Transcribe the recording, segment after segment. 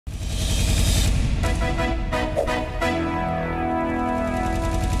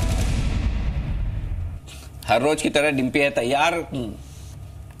हर रोज की तरह डिम्पी है तैयार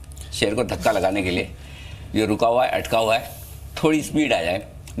शेयर को धक्का लगाने के लिए। ये रुका हुआ है, अटका हुआ है, थोड़ी स्पीड आ जाए।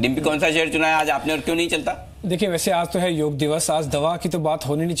 डिम्पी कौन सा शेयर चुना है आज आपने और क्यों नहीं चलता? देखिए, वैसे आज तो है योग दिवस, आज दवा की तो बात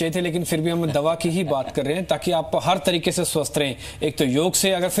होनी नहीं चाहिए थी, लेकिन फिर भी हम दवा की ही बात कर रहे हैं ताकि आप हर तरीके से स्वस्थ रहें। एक तो योग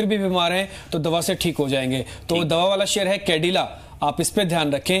से, अगर फिर भी बीमार हैं तो दवा से ठीक हो जाएंगे। तो दवा वाला शेयर है कैडिला, आप इस पे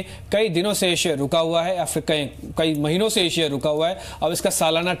ध्यान रखें। कई दिनों से ये शेयर रुका हुआ है या फिर कई महीनों से ये शेयर रुका हुआ है। अब इसका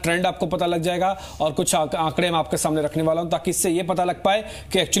सालाना ट्रेंड आपको पता लग जाएगा और कुछ आंकड़े मैं आपके सामने रखने वाला हूं ताकि इससे ये पता लग पाए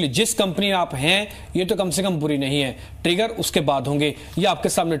कि एक्चुअली जिस कंपनी आप हैं ये तो कम से कम बुरी नहीं है। ट्रिगर उसके बाद होंगे। ये आपके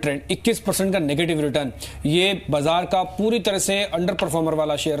सामने ट्रेंड 21% का नेगेटिव रिटर्न, ये बाजार का पूरी तरह से अंडर परफॉर्मर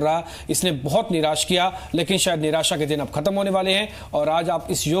वाला शेयर रहा। इसने बहुत निराश किया, लेकिन शायद निराशा के दिन अब खत्म होने वाले हैं और आज आप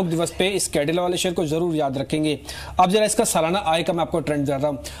इस योग दिवस पे इस कैडिला वाले शेयर को जरूर याद रखेंगे। अब जरा इसका सालाना आय मैं आपको ट्रेंड दे रहा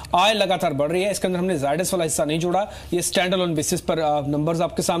हूं। आय लगातार बढ़ रही है, इसके अंदर हमने जायडस वाला हिस्सा नहीं जोड़ा। ये स्टैंड अलोन बेसिस पर नंबर्स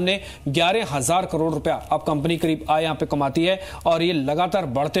आपके सामने। 11,000 करोड़ रुपया अब कंपनी करीब आय यहां पे कमाती है और ये लगातार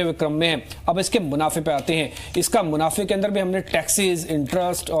बढ़ते हुए क्रम में है। अब इसके मुनाफे पे आते हैं। इसका मुनाफे के अंदर भी हमने टैक्सेस,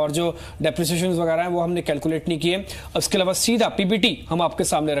 इंटरेस्ट और जो डेप्रिसिएशन वगैरह है वो हमने कैलकुलेट नहीं किए। उसके अलावा सीधा पीबीटी हम आपके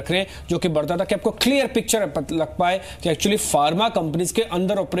सामने रख रहे हैं जो कि बढ़ता था कि आपको क्लियर पिक्चर लग पाए कि एक्चुअली फार्मा कंपनीज के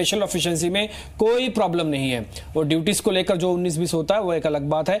अंदर ऑपरेशनल एफिशिएंसी में कोई प्रॉब्लम नहीं है। वो ड्यूटीज को लेकर जो 19-20 होता है वो एक अलग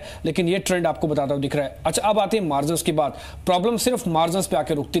बात है, लेकिन ये ट्रेंड आपको बताता हूं दिख रहा है। अच्छा, अब आती है मार्जिन्स की बात। प्रॉब्लम सिर्फ मार्जिन्स पे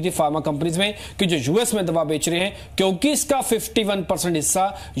आके रुकती थी फार्मा कंपनीज में कि जो यूएस में दवा बेच रहे हैं, क्योंकि इसका 51%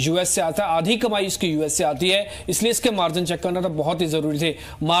 हिस्सा यूएस से आता है, आधी कमाई इसकी यूएस से आती है, इसलिए इसके मार्जिन चेक करना तो बहुत ही जरूरी थे।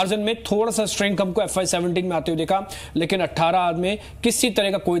 मार्जिन में थोड़ा सा स्ट्रेंथ हमको FY17 में आते हुए देखा, लेकिन 18 में किसी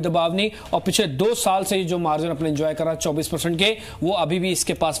तरह का कोई दबाव नहीं और पिछले 2 साल से जो मार्जिन अपने एंजॉय करा 24% के, वो अभी भी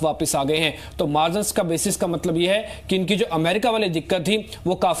इसके पास वापस आ गए हैं। तो मार्जिन का बेसिस का मतलब यह है कि इनकी जो अमेरिका वाली दिक्कत थी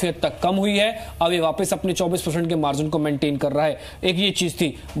वो काफी हद तक कम हुई है। अब ये वापस अपने 24% के मार्जिन को मेंटेन कर रहा है। एक ये चीज थी,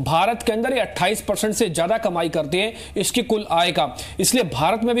 भारत के अंदर ये 28% से ज्यादा कमाई करते हैं इसकी कुल आय का, इसलिए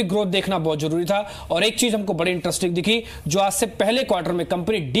भारत में भी ग्रोथ देखना बहुत जरूरी था। और एक चीज हमको बड़ी इंटरेस्टिंग दिखी, जो आज से पहले क्वार्टर में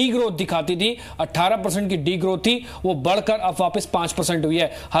कंपनी डी ग्रोथ दिखाती थी, 18% की डी ग्रोथ थी, वो बढ़कर अब वापस 5% हुई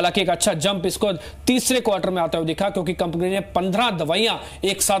है। हालांकि एक अच्छा जंप इसको तीसरे क्वार्टर में आता हुआ दिखा, क्योंकि कंपनी ने 15 दवाइयां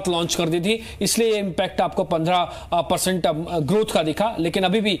एक साथ लॉन्च कर दी थी, इसलिए इंपैक्ट आपको 15% ग्रोथ का दिखा। लेकिन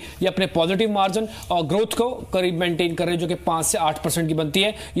अभी भी ये अपने पॉजिटिव मार्जिन और ग्रोथ को करीब मेंटेन कर रहे हैं, जो कि 5 से 8% की बनती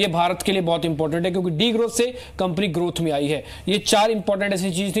है। ये भारत के लिए बहुत इंपॉर्टेंट है, क्योंकि डी ग्रोथ से कंपनी ग्रोथ में आई है। ये 4 इंपॉर्टेंट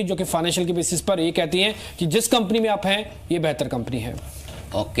ऐसी चीज थी जो कि फाइनेंशियल के बेसिस पर ये कहती हैं कि जिस कंपनी में आप हैं ये बेहतर कंपनी है।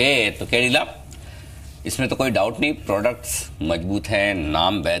 ओके, तो कैडिला, इसमें तो कोई डाउट नहीं, प्रोडक्ट्स मजबूत हैं,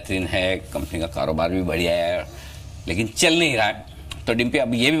 नाम बेहतरीन है, कंपनी का कारोबार भी बढ़िया है, लेकिन चल नहीं रहा है। तो डिम्पी,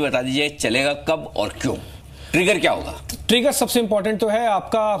 अब ये भी बता दीजिए चलेगा कब और क्यों? ट्रिगर क्या होगा? ट्रिगर सबसे इंपॉर्टेंट तो है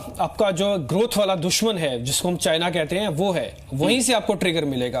आपका जो ग्रोथ वाला दुश्मन है, जिसको हम चाइना कहते हैं, वो है, वहीं से आपको ट्रिगर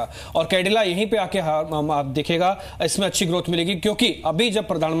मिलेगा। और कैडिला यहीं पे आके आप देखेगा इसमें अच्छी ग्रोथ मिलेगी, क्योंकि अभी जब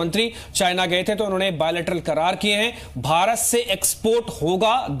प्रधानमंत्री चाइना गए थे तो उन्होंने बायलैटरल करार किए हैं, भारत से एक्सपोर्ट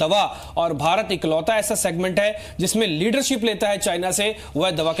होगा दवा। और भारत इकलौता ऐसा सेगमेंट है जिसमें लीडरशिप लेता है चाइना से,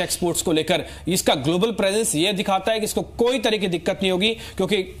 वह दवा के एक्सपोर्ट्स को लेकर। इसका ग्लोबल प्रेजेंस यह दिखाता है कि इसको कोई तरह की दिक्कत नहीं होगी,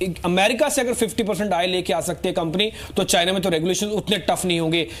 क्योंकि अमेरिका से अगर 50% आय लेके आ सकते कंपनी, तो चाइना में तो रेगुलेशन उतने टफ नहीं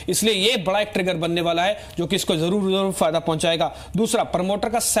होंगे। इसलिए यह बड़ा एक ट्रिगर बनने वाला है जो कि इसको जरूर फायदा पहुंचाएगा। दूसरा, प्रमोटर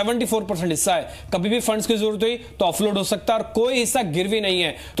का 74% हिस्सा है, कभी भी फंड्स की जरूरत हुई तो ऑफलोड हो सकता है और कोई हिस्सा गिरवी नहीं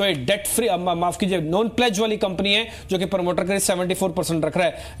है। तो ये डेट फ्री, माफ कीजिए, नॉन प्लेज वाली कंपनी है जो कि प्रमोटर का 74% रख रहा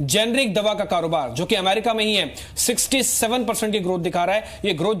है। जेनरिक दवा का कारोबार जो कि अमेरिका में ही है, 67% की ग्रोथ दिखा रहा है।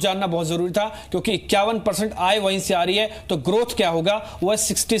 यह ग्रोथ जानना बहुत जरूरी था, क्योंकि 51% आय वहीं से आ रही है, तो ग्रोथ क्या होगा, वह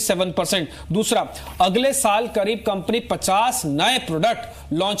 67%। दूसरा, अगले साल करीब कंपनी 50 नए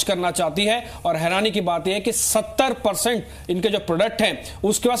प्रोडक्ट लॉन्च करना चाहती है और हैरानी की बात यह है कि 70% इनके जो प्रोडक्ट हैं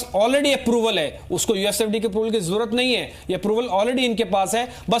उसके पास ऑलरेडी अप्रूवल है, उसको यूएसएफडी के अप्रूवल की जरूरत नहीं है, ये अप्रूवल ऑलरेडी इनके पास है,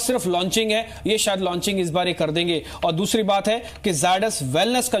 बस सिर्फ लॉन्चिंग है। ये शायद लॉन्चिंग इस बार ही कर देंगे। और दूसरी बात है कि जायडस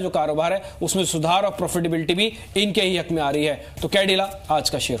वेलनेस का जो कारोबार है उसमें सुधार और प्रॉफिटेबिलिटी भी इनके ही हक में आ रही है। तो कैडिला आज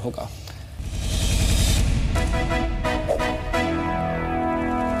का शेयर होगा।